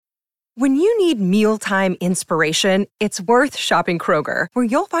When you need mealtime inspiration, it's worth shopping Kroger, where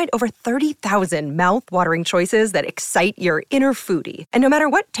you'll find over 30,000 mouth-watering choices that excite your inner foodie. And no matter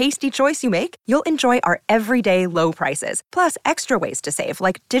what tasty choice you make, you'll enjoy our everyday low prices, plus extra ways to save,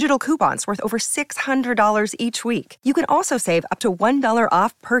 like digital coupons worth over $600 each week. You can also save up to $1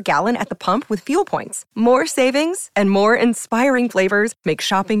 off per gallon at the pump with fuel points. More savings and more inspiring flavors make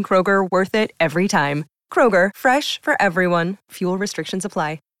shopping Kroger worth it every time. Kroger, fresh for everyone. Fuel restrictions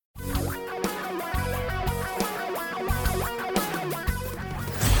apply.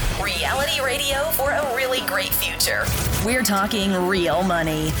 Reality radio for a really great future. We're talking real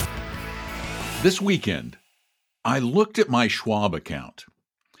money. This weekend, I looked at my Schwab account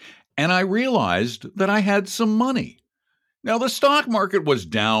and I realized that I had some money. Now, the stock market was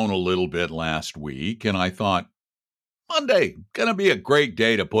down a little bit last week, and I thought, Monday, gonna be a great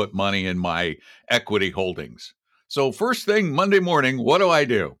day to put money in my equity holdings. So first thing Monday morning, what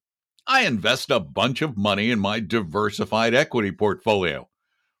do? I invest a bunch of money in my diversified equity portfolio.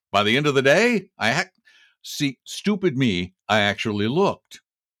 By the end of the day, stupid me, I actually looked.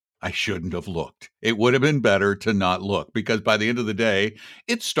 I shouldn't have looked. It would have been better to not look, because by the end of the day,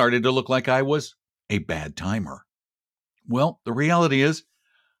 it started to look like I was a bad timer. Well, the reality is,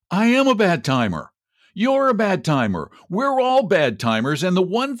 I am a bad timer. You're a bad timer. We're all bad timers. And the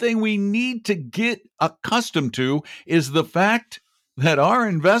one thing we need to get accustomed to is the fact that our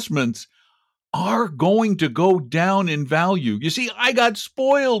investments are going to go down in value. You see, I got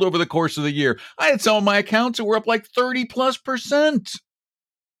spoiled over the course of the year. I had some of my accounts that were up like 30+%.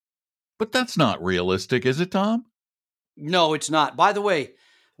 But that's not realistic, is it, Tom? No, it's not. By the way,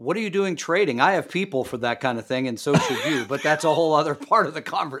 what are you doing trading? I have people for that kind of thing, and so should you. But that's a whole other part of the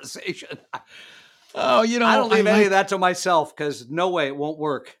conversation. Oh, I don't leave any of that to myself, because no way, it won't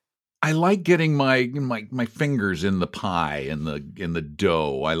work. I like getting my fingers in the pie, in the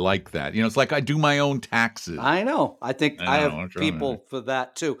dough. I like that. It's like I do my own taxes. I know. I have people for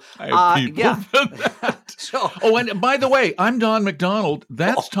that too. I have people for that. And by the way, I'm Don McDonald.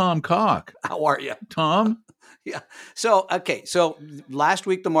 That's Tom Cock. How are you, Tom? Yeah. So last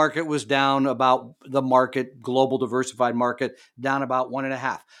week the market was down about global diversified market, down about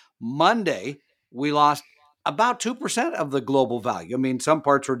 1.5. Monday, we lost about 2% of the global value. I mean, some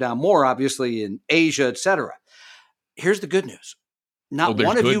parts were down more, obviously, in Asia, et cetera. Here's the good news.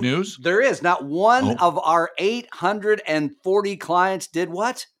 News? There is. Not one of our 840 clients did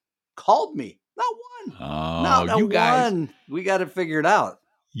what? Called me. Not one. Not you guys, one. We got to figure it out.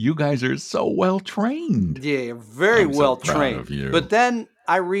 You guys are so well trained. Yeah, very well trained. Of you. But then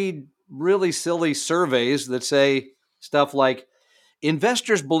I read really silly surveys that say stuff like,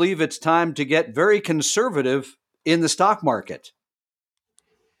 investors believe it's time to get very conservative in the stock market.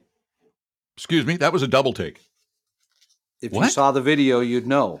 Excuse me, that was a double take. If you saw the video, you'd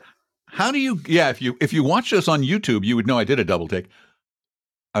know. How do you? Yeah, if you watch this on YouTube, you would know I did a double take.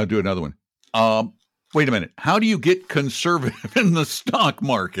 I'll do another one. Wait a minute. How do you get conservative in the stock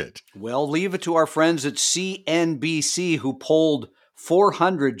market? Well, leave it to our friends at CNBC, who polled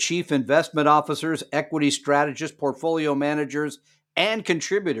 400 chief investment officers, equity strategists, portfolio managers, and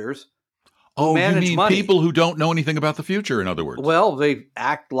contributors. Oh, you mean money. People who don't know anything about the future, in other words? Well, they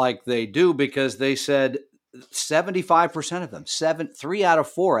act like they do, because they said 75% of them, 3 out of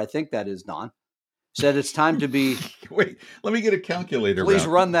 4, I think that is, Don, said it's time to be. Wait, let me get a calculator. Please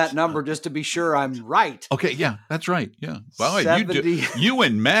run that number just to be sure I'm right. Okay, yeah, that's right. Yeah. Wow, you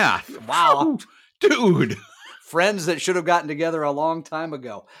and math. Wow. Dude. Friends that should have gotten together a long time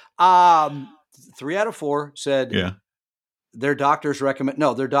ago. 3 out of 4 said their doctors recommend.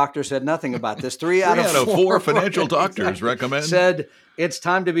 No, their doctor said nothing about this. 3 out of 4 financial doctors recommend. Said it's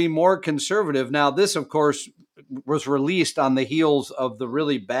time to be more conservative. Now, this, of course, was released on the heels of the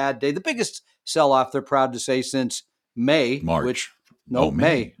really bad day, the biggest sell-off, they're proud to say, since May, March.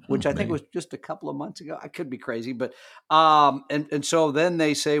 May, which I think was just a couple of months ago. I could be crazy, but and so then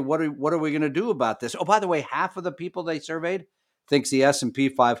they say, what are we going to do about this? Oh, by the way, half of the people they surveyed thinks the S&P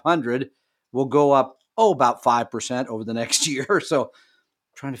 500 will go up about 5% over the next year. So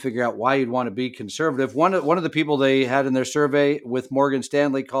trying to figure out why you'd want to be conservative. One of the people they had in their survey with Morgan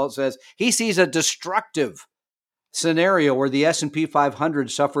Stanley says he sees a destructive scenario where the S&P 500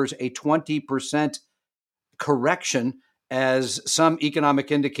 suffers a 20% correction as some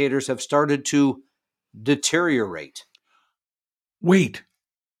economic indicators have started to deteriorate. Wait,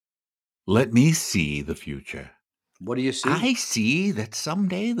 let me see the future. What do you see? I see that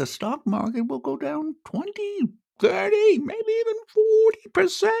someday the stock market will go down 20, 30, maybe even 40%.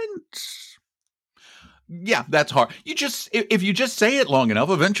 Yeah, that's hard. If you just say it long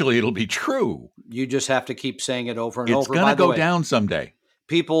enough, eventually it'll be true. You just have to keep saying it over and over. It's going to go down someday.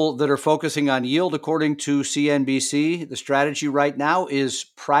 People that are focusing on yield, according to CNBC, the strategy right now is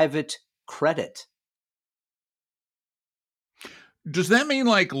private credit. Does that mean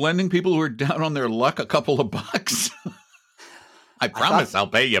like lending people who are down on their luck a couple of bucks? I promise I'll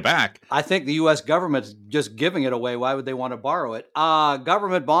pay you back. I think the U.S. government's just giving it away. Why would they want to borrow it?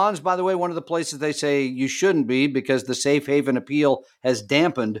 Government bonds, by the way, one of the places they say you shouldn't be because the safe haven appeal has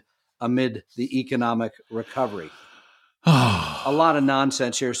dampened amid the economic recovery. A lot of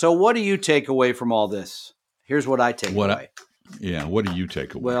nonsense here. So what do you take away from all this? Here's what I take away. What do you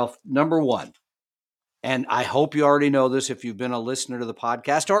take away? Well, number one, and I hope you already know this if you've been a listener to the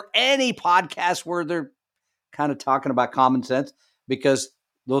podcast or any podcast where they're kind of talking about common sense, because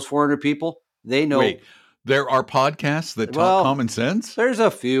those 400 people, they know. Wait, there are podcasts that talk common sense? There's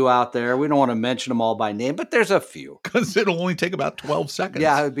a few out there. We don't want to mention them all by name, but there's a few. Because it'll only take about 12 seconds.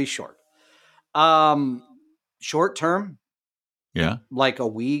 Yeah, it would be short. Short term, like a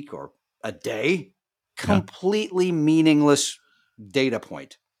week or a day, completely meaningless data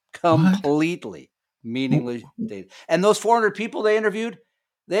point. Completely meaningless data. And those 400 people they interviewed,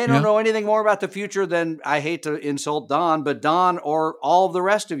 they don't know anything more about the future than, I hate to insult Don, but Don or all of the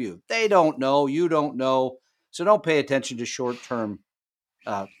rest of you. They don't know. You don't know. So don't pay attention to short-term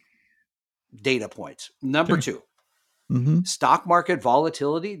data points. Number two, stock market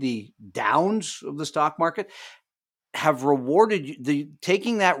volatility, the downs of the stock market have rewarded you.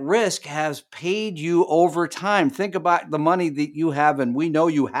 Taking that risk has paid you over time. Think about the money that you have, and we know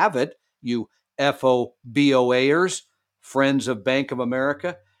you have it, you FOBOAers, friends of Bank of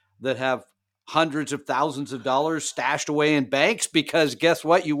America, that have hundreds of thousands of dollars stashed away in banks because guess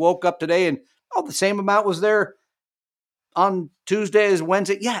what? You woke up today and, the same amount was there on Tuesday as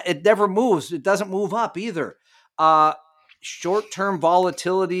Wednesday. Yeah, it never moves. It doesn't move up either. Short-term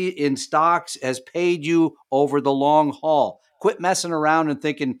volatility in stocks has paid you over the long haul. Quit messing around and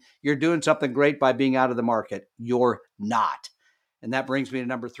thinking you're doing something great by being out of the market. You're not. And that brings me to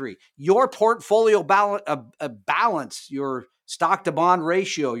number three. Your portfolio balance, your stock to bond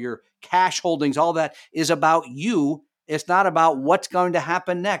ratio, your cash holdings, all that is about you. It's not about what's going to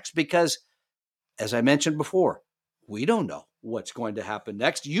happen next because, as I mentioned before, we don't know what's going to happen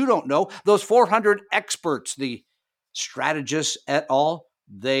next. You don't know. Those 400 experts, the strategists et al.,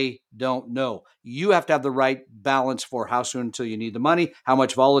 they don't know. You have to have the right balance for how soon until you need the money, how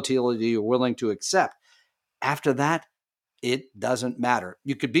much volatility you're willing to accept. After that, it doesn't matter.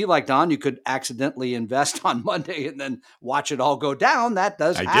 You could be like Don. You could accidentally invest on Monday and then watch it all go down. That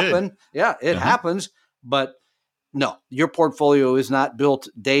does happen. Yeah, it happens. But no, your portfolio is not built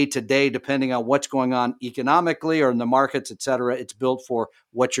day to day depending on what's going on economically or in the markets, et cetera. It's built for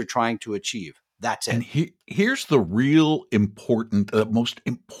what you're trying to achieve. That's it. And here's the real important, most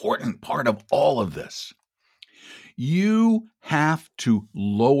important part of all of this. You have to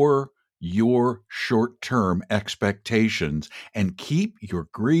lower your short-term expectations and keep your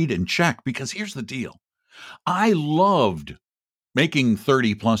greed in check, because here's the deal. I loved making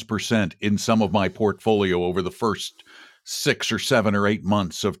 30+% in some of my portfolio over the first 6 or 7 or 8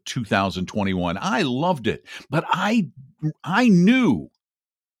 months of 2021. I loved it, but I knew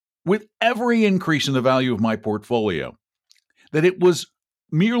with every increase in the value of my portfolio that it was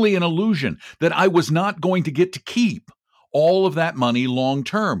merely an illusion, that I was not going to get to keep all of that money long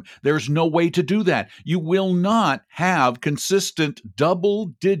term. There's no way to do that. You will not have consistent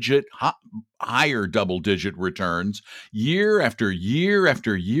higher double-digit returns year after year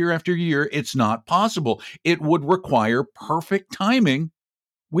after year after year. It's not possible. It would require perfect timing,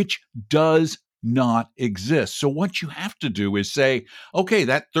 which does not exist. So what you have to do is say, okay,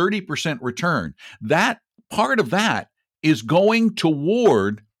 that 30% return, that part of that is going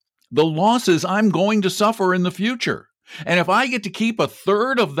toward the losses I'm going to suffer in the future. And if I get to keep a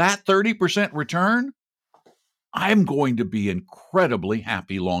third of that 30% return, I'm going to be incredibly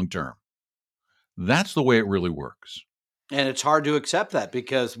happy long term. That's the way it really works. And it's hard to accept that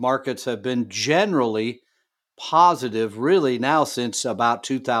because markets have been generally positive really now since about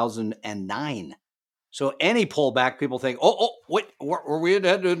 2009. So any pullback, people think, wait, were we in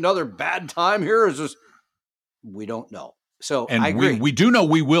another bad time here? Is this? We don't know. So and I agree. We do know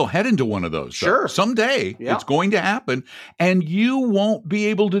we will head into one of those. Sure. Someday it's going to happen, and you won't be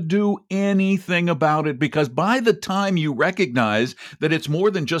able to do anything about it because by the time you recognize that it's more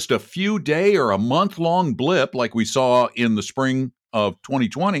than just a few day or a month-long blip like we saw in the spring of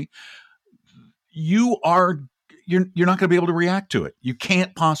 2020, you're not going to be able to react to it. You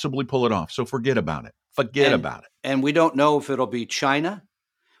can't possibly pull it off. So forget about it. Forget about it. And we don't know if it'll be China.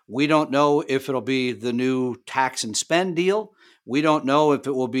 We don't know if it'll be the new tax and spend deal. We don't know if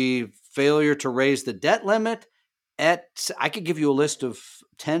it will be failure to raise the debt limit. I could give you a list of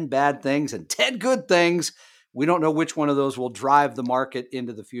 10 bad things and 10 good things. We don't know which one of those will drive the market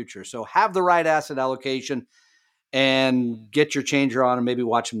into the future. So have the right asset allocation and get your changer on and maybe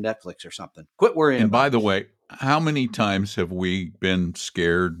watch some Netflix or something. Quit worrying. And by the way, how many times have we been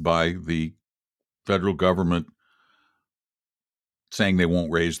scared by the federal government saying they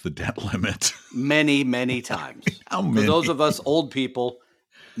won't raise the debt limit? Many, many times. How many? For those of us old people,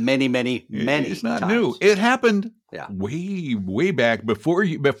 many It's not times. new. It happened way back before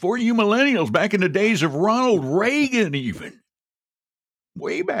you millennials, back in the days of Ronald Reagan, even.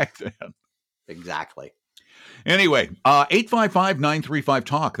 Way back then. Exactly. Anyway,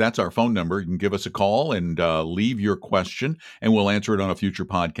 855-935-TALK. That's our phone number. You can give us a call and leave your question, and we'll answer it on a future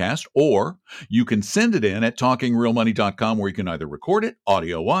podcast. Or you can send it in at talkingrealmoney.com, where you can either record it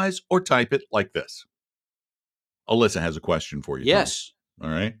audio-wise or type it like this. Alyssa has a question for you. Yes. Tom.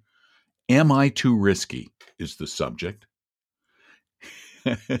 All right. Am I too risky is the subject.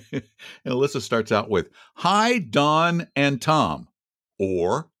 And Alyssa starts out with, hi, Don and Tom,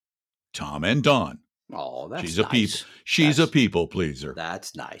 or Tom and Don. Oh, that's She's a people pleaser.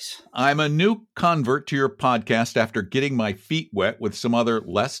 That's nice. I'm a new convert to your podcast after getting my feet wet with some other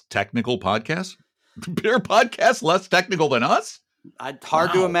less technical podcasts. Your podcast less technical than us?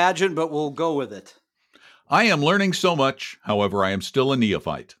 Hard to imagine, but we'll go with it. I am learning so much. However, I am still a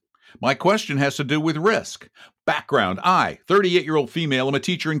neophyte. My question has to do with risk. Background: I, 38-year-old female, am a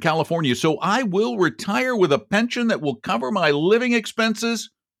teacher in California, so I will retire with a pension that will cover my living expenses.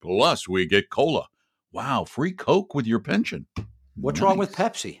 Plus, we get COLA. Wow, free Coke with your pension. What's wrong with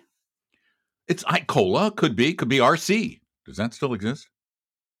Pepsi? It's COLA. Could be RC. Does that still exist?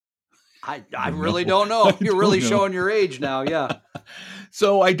 I really don't know. You're really showing your age now. Yeah.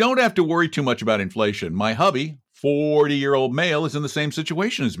 So I don't have to worry too much about inflation. My hubby, 40-year-old male, is in the same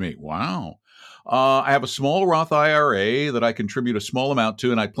situation as me. Wow. I have a small Roth IRA that I contribute a small amount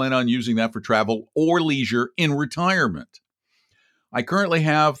to, and I plan on using that for travel or leisure in retirement. I currently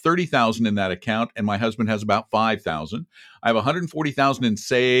have $30,000 in that account, and my husband has about $5,000. I have $140,000 in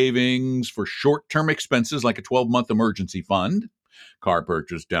savings for short-term expenses like a 12-month emergency fund, car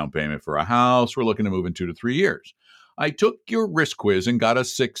purchase, down payment for a house. We're looking to move in 2 to 3 years. I took your risk quiz and got a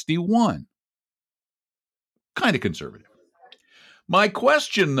 61. Kind of conservative. My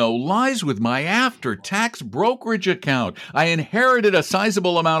question, though, lies with my after-tax brokerage account. I inherited a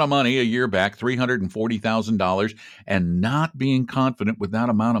sizable amount of money a year back, $340,000, and not being confident with that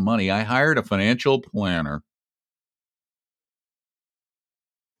amount of money, I hired a financial planner.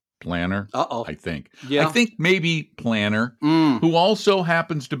 I think. Yeah. I think maybe planner, who also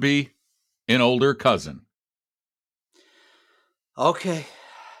happens to be an older cousin. Okay.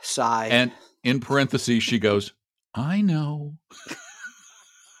 Sigh. And in parentheses, she goes, I know.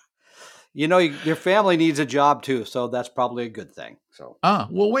 You know, your family needs a job too, so that's probably a good thing. So,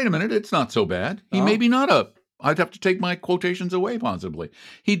 well, wait a minute. It's not so bad. He may be I'd have to take my quotations away, possibly.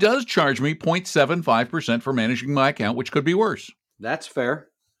 He does charge me 0.75% for managing my account, which could be worse. That's fair.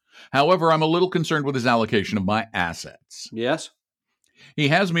 However, I'm a little concerned with his allocation of my assets. Yes. He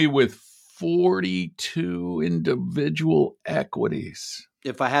has me with 42 individual equities.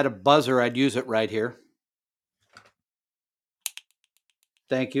 If I had a buzzer, I'd use it right here.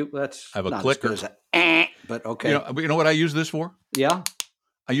 Thank you. That's I have a not clicker. as good as but okay. You know what I use this for? Yeah.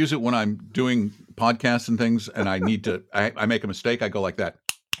 I use it when I'm doing podcasts and things, and I need to. I make a mistake. I go like that.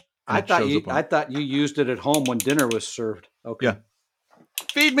 I thought you used it at home when dinner was served. Okay. Yeah.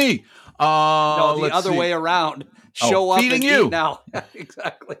 Feed me. No, the other way around. Show up feeding and you. eat now.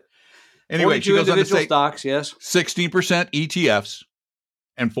 Exactly. Anyway, she goes on to say stocks. Yes. 16% ETFs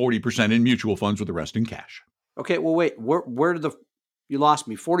and 40% in mutual funds, with the rest in cash. Okay. Well, wait. Where did you lost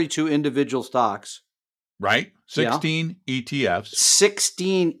me? 42 individual stocks. Right? 16 ETFs.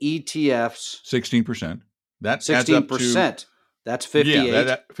 16 ETFs. 16%. That 16%. That's 58. Yeah,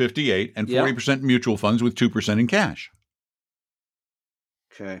 that 58. And 40% mutual funds with 2% in cash.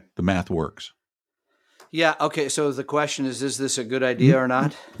 Okay. The math works. Yeah. Okay. So the question is this a good idea or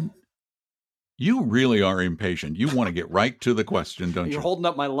not? You really are impatient. You want to get right to the question, don't you? You're holding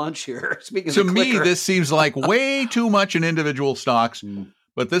up my lunch here. Speaking to me, this seems like way too much in individual stocks,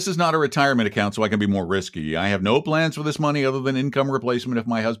 but this is not a retirement account, so I can be more risky. I have no plans for this money other than income replacement if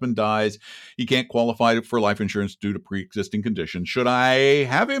my husband dies. He can't qualify for life insurance due to pre-existing conditions. Should I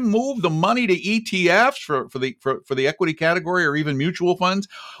have him move the money to ETFs for the equity category or even mutual funds?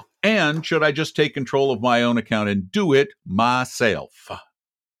 And should I just take control of my own account and do it myself?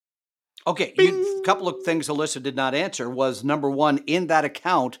 Okay, a couple of things Alyssa did not answer was, number one, in that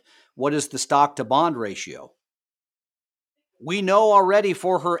account, what is the stock to bond ratio? we know already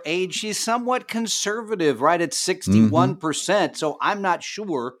for her age, she's somewhat conservative, right? At 61%. So I'm not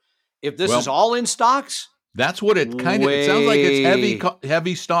sure if this is all in stocks. That's what it kind of, it sounds like it's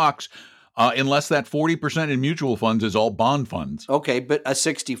heavy stocks, unless that 40% in mutual funds is all bond funds. Okay, but a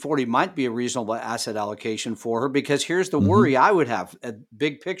 60-40 might be a reasonable asset allocation for her, because here's the worry I would have, a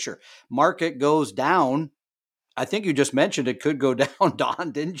big picture. Market goes down. I think you just mentioned it could go down,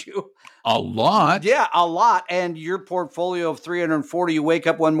 Don, didn't you? A lot. Yeah, a lot. And your portfolio of 340, you wake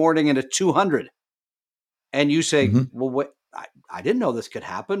up one morning and it's 200. And you say, well, wait, I didn't know this could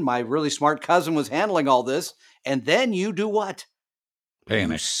happen. My really smart cousin was handling all this. And then you do what?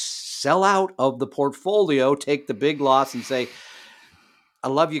 Panic. You sell out of the portfolio, take the big loss and say, I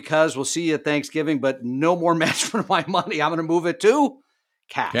love you, cuz. We'll see you at Thanksgiving, but no more management of my money. I'm going to move it to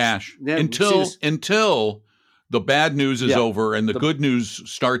cash. Yeah, until the bad news is over and the good news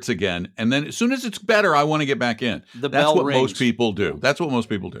starts again. And then as soon as it's better, I want to get back in. That's what most people do. That's what most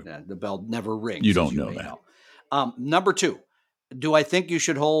people do. Yeah, the bell never rings. You don't know that. Number 2, do I think you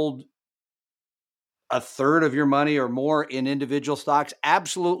should hold a third of your money or more in individual stocks?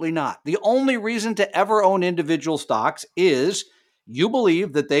 Absolutely not. The only reason to ever own individual stocks is you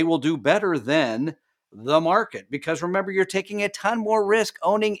believe that they will do better than the market. Because remember, you're taking a ton more risk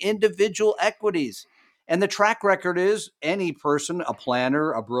owning individual equities. And the track record is any person, a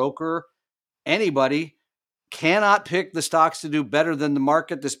planner, a broker, anybody cannot pick the stocks to do better than the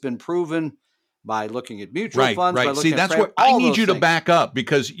market. That's been proven by looking at mutual funds. Right. See, that's where I need you to back up,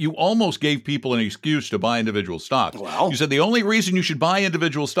 because you almost gave people an excuse to buy individual stocks. Well, you said the only reason you should buy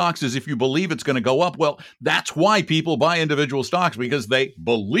individual stocks is if you believe it's going to go up. Well, that's why people buy individual stocks, because they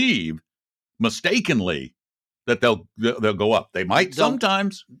believe mistakenly that they'll go up. They might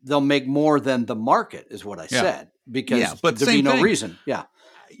sometimes. They'll make more than the market, is what I said, because but there'd be no reason. Yeah.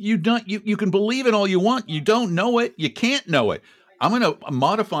 You can believe it all you want. You don't know it. You can't know it. I'm going to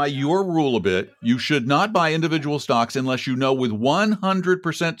modify your rule a bit. You should not buy individual stocks unless you know with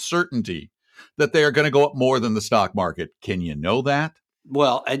 100% certainty that they are going to go up more than the stock market. Can you know that?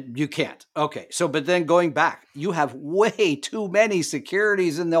 Well, you can't. Okay. So, but then going back, you have way too many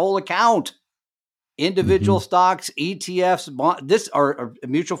securities in the whole account. Individual stocks, ETFs, or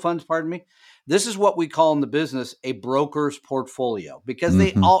mutual funds, pardon me. This is what we call in the business a broker's portfolio, because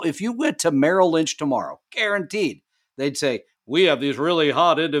they all, if you went to Merrill Lynch tomorrow, guaranteed, they'd say, we have these really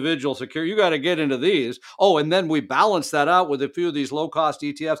hot individual securities. You got to get into these. Oh, and then we balance that out with a few of these low-cost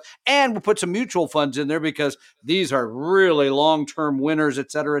ETFs, and we'll put some mutual funds in there because these are really long-term winners,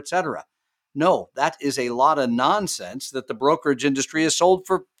 et cetera, et cetera. No, that is a lot of nonsense that the brokerage industry has sold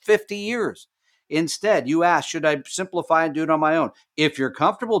for 50 years. Instead, you ask, should I simplify and do it on my own? If you're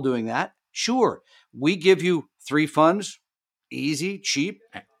comfortable doing that, sure. We give you 3 funds, easy, cheap.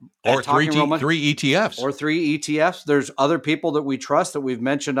 Or 3 ETFs. Or 3 ETFs. There's other people that we trust that we've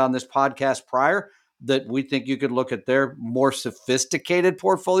mentioned on this podcast prior that we think you could look at their more sophisticated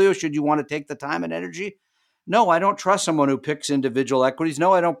portfolio should you want to take the time and energy. No, I don't trust someone who picks individual equities.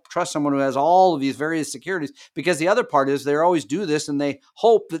 No, I don't trust someone who has all of these various securities, because the other part is they always do this and they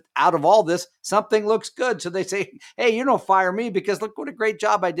hope that out of all this, something looks good. So they say, hey, you don't fire me because look what a great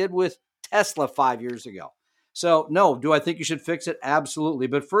job I did with Tesla 5 years ago. So no, do I think you should fix it? Absolutely.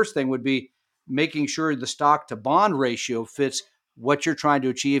 But first thing would be making sure the stock to bond ratio fits what you're trying to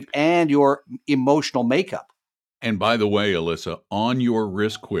achieve and your emotional makeup. And by the way, Alyssa, on your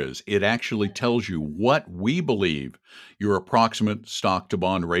risk quiz, it actually tells you what we believe your approximate stock to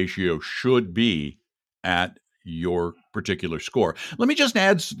bond ratio should be at your particular score. Let me just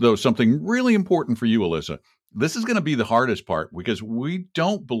add, though, something really important for you, Alyssa. This is going to be the hardest part, because we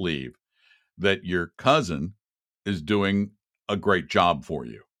don't believe that your cousin is doing a great job for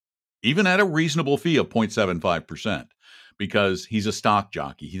you, even at a reasonable fee of 0.75%, because he's a stock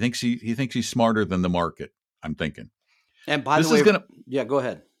jockey. He thinks he's smarter than the market, I'm thinking. And by the way, yeah, go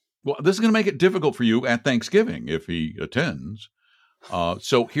ahead. Well, this is going to make it difficult for you at Thanksgiving if he attends.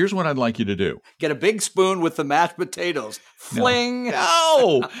 So here's what I'd like you to do. Get a big spoon with the mashed potatoes. Fling. No.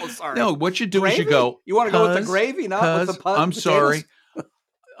 Oh, sorry. No, what you do gravy? Is you go. You want to go with the gravy, not with the I'm potatoes? sorry.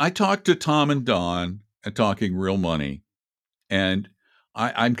 I talked to Tom and Don at Talking Real Money, and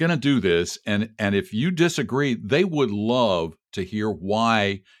I'm going to do this. And if you disagree, they would love to hear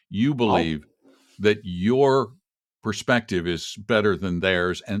why you believe that your perspective is better than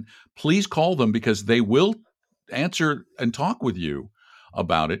theirs. And please call them, because they will answer and talk with you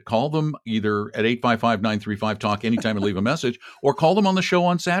about it. Call them either at 855-935-TALK anytime and leave a message, or call them on the show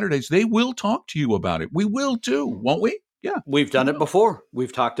on Saturdays. They will talk to you about it. We will too, won't we? Yeah. We've done it before.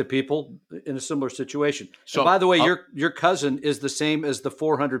 We've talked to people in a similar situation. So, and by the way, your cousin is the same as the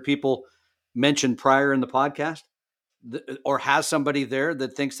 400 people mentioned prior in the podcast. or has somebody there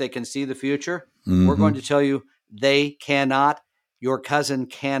that thinks they can see the future, we're going to tell you they cannot. Your cousin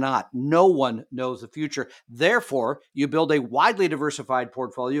cannot. No one knows the future. Therefore, you build a widely diversified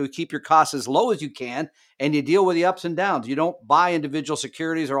portfolio. You keep your costs as low as you can, and you deal with the ups and downs. You don't buy individual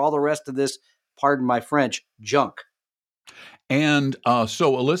securities or all the rest of this, pardon my French, junk. And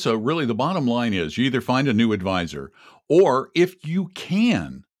so, Alyssa, really the bottom line is you either find a new advisor, or if you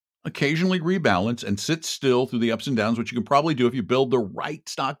can, occasionally rebalance and sit still through the ups and downs, which you can probably do if you build the right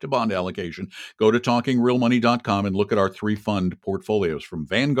stock to bond allocation. Go to talkingrealmoney.com and look at our 3 fund portfolios from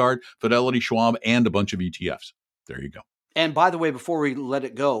Vanguard, Fidelity, Schwab, and a bunch of ETFs. There you go. And by the way, before we let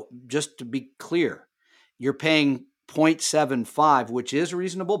it go, just to be clear, you're paying 0.75, which is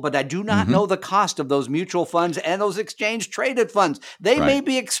reasonable, but I do not know the cost of those mutual funds and those exchange traded funds. They may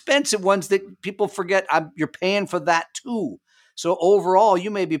be expensive ones that people forget. You're paying for that too. So overall, you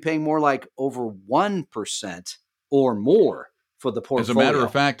may be paying more like over 1% or more for the portfolio. As a matter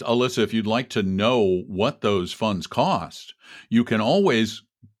of fact, Alyssa, if you'd like to know what those funds cost, you can always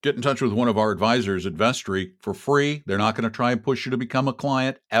get in touch with one of our advisors at Vestry for free. They're not going to try and push you to become a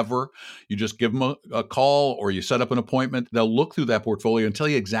client ever. You just give them a call or you set up an appointment. They'll look through that portfolio and tell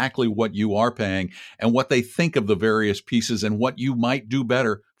you exactly what you are paying and what they think of the various pieces and what you might do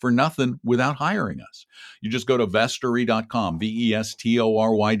better for nothing without hiring us. You just go to vestory.com,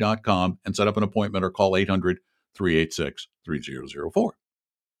 VESTORY.com, and set up an appointment or call 800-386-3004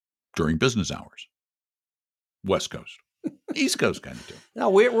 during business hours. West Coast. East Coast kind of do.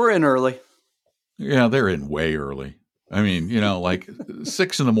 No, we're in early. Yeah, they're in way early. I mean, like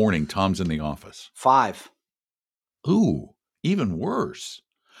 6 a.m, Tom's in the office. 5. Ooh, even worse.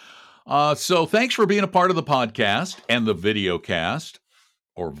 So thanks for being a part of the podcast and the video cast,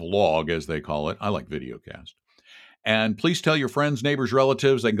 or vlog as they call it. I like video cast. And please tell your friends, neighbors,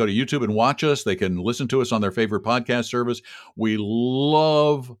 relatives. They can go to YouTube and watch us. They can listen to us on their favorite podcast service. We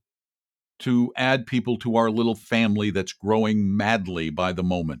love to add people to our little family that's growing madly by the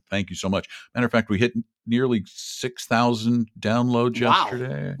moment. Thank you so much. Matter of fact, we hit nearly 6,000 downloads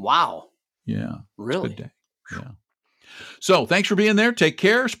yesterday. Wow. Yeah. Really? Good day. Yeah. So thanks for being there. Take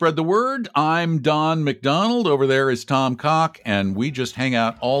care. Spread the word. I'm Don McDonald. Over there is Tom Cock, and we just hang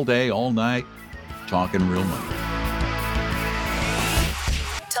out all day, all night, talking real money.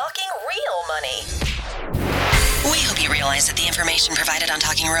 Talking Real Money. We hope you realize that the information provided on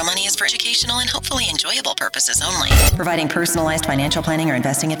Talking Real Money is for educational and hopefully enjoyable purposes only. Providing personalized financial planning or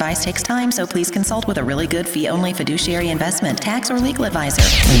investing advice takes time, so please consult with a really good fee-only fiduciary investment, tax, or legal advisor.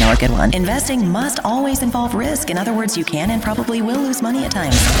 We know a good one. Investing must always involve risk. In other words, you can and probably will lose money at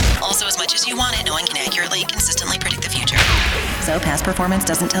times. Also, as much as you want it, no one can accurately, consistently predict the future. So past performance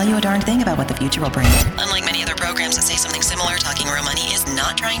doesn't tell you a darn thing about what the future will bring. Unlike many other programs that say something similar, Talking Real Money is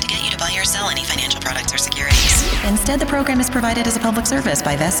not trying to get you to buy or sell any financial products or securities. Instead, the program is provided as a public service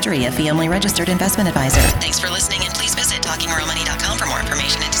by Vestry, a fee-only registered investment advisor. Thanks for listening, and please visit talkingrealmoney.com for more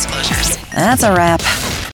information and disclosures. That's a wrap.